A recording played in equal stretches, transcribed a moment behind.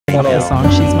up the song.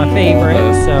 She's my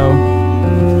favorite, so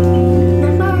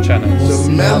we'll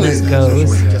see how this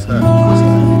goes.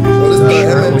 I'm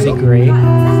sure it will be great.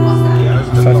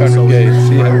 500k,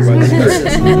 see everybody's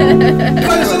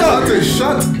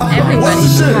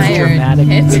Everybody's tired. Dramatic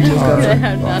guitar. I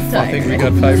think we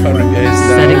got 500k.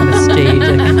 Setting the stage, I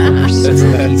think, for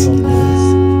super people.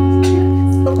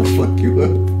 I'll fuck you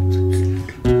up.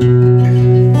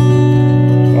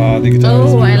 Oh, the guitar.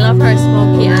 Oh, I love her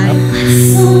smoky eye.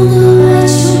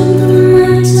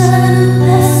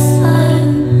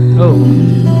 Oh,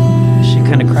 she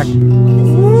kind of cracked.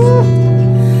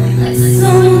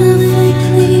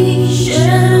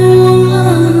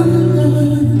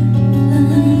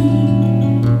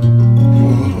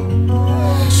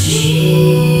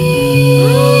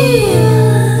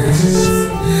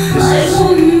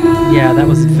 Yeah, that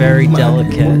was very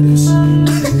delicate.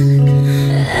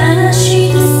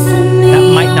 That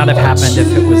might not have happened if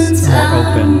it was more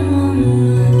open.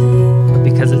 But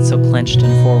because it's so clenched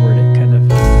and forward, it kind of...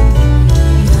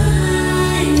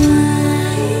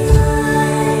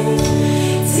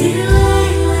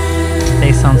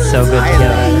 They sound so good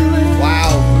together.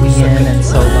 Wow. Wheein and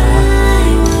Sola.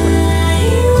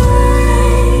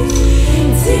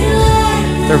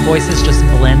 Their voices just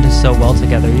blend so well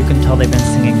together. You can tell they've been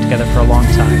singing together for a long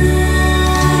time.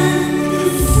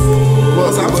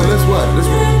 Well, so let's what? Let's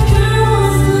what?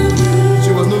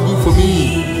 She was no good for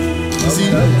me. You see?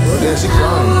 Yeah, she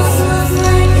crying.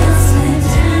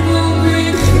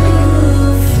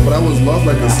 But I was loved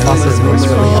like a Hwasa's voice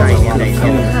really shiny and they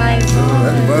color.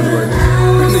 That's bad right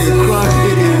now. Nigga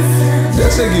crying. That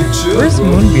shit get chilled. Where's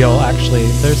Moonbyul actually?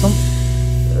 There's some...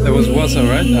 That was Hwasa,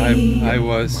 right? I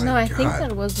was. No, I think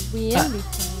that was wheein before.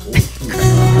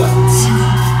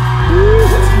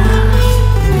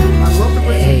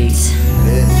 8, 7.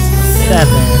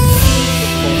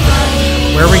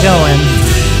 Where are we going?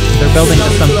 They're building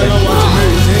to something.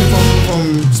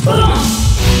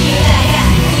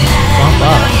 Bump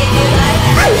up.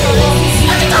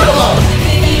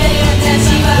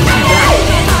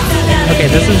 Okay,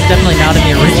 this is definitely not in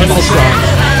the original song.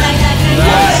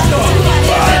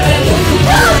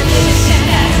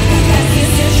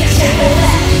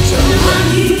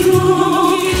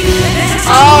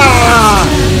 Ah!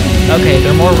 Okay,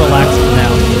 they're more relaxed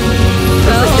now.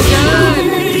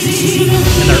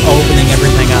 And they're opening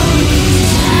everything up.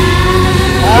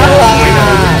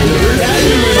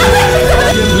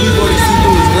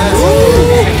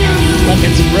 Like,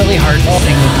 it's really hard to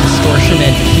sing with distortion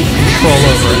and keep control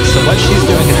over it. So what she's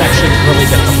doing is actually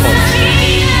really difficult.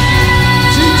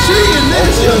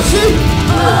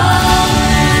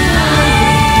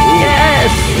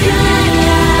 Yes!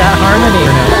 That harmony.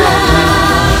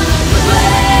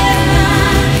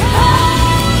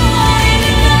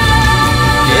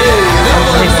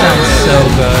 They sound so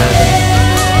good.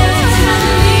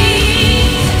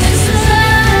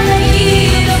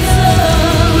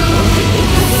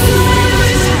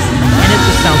 And it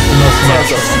just sounds the most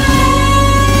natural.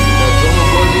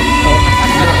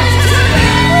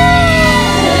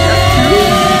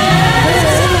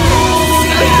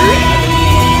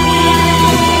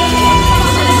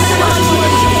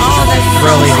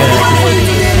 Really good.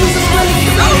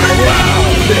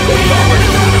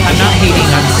 I'm not hating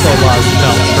on Sola's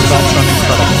belts. Her belts sound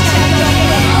incredible.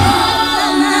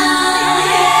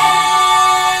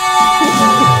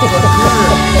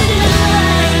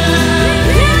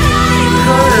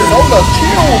 Sola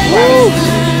killed, bro.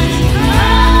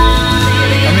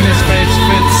 I mean, his face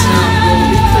fits.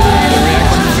 The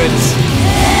reaction fits.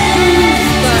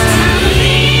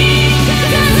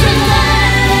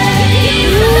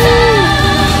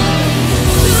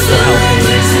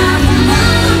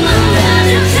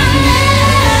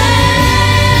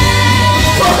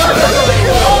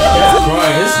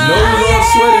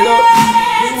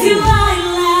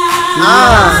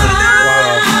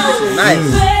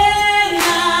 Nice.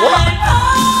 What?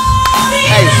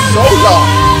 Hey, Sola.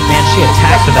 Man, she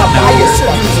attacked to that note.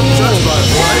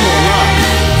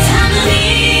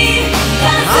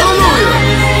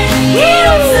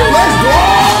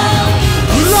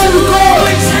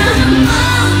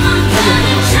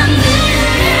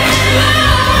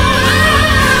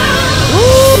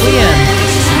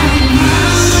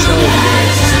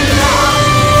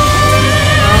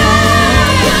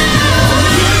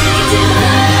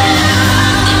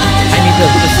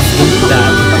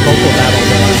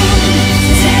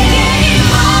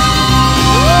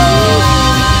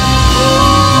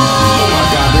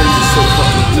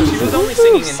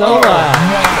 Sola!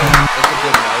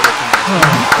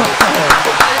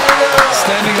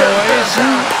 Standing ovation.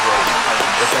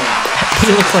 He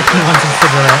looks like he wants a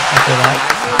cigarette after that.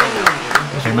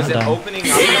 They're not done. Opening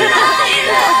up the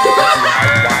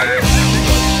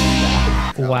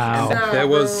mouth. Wow. That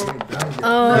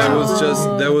was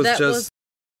just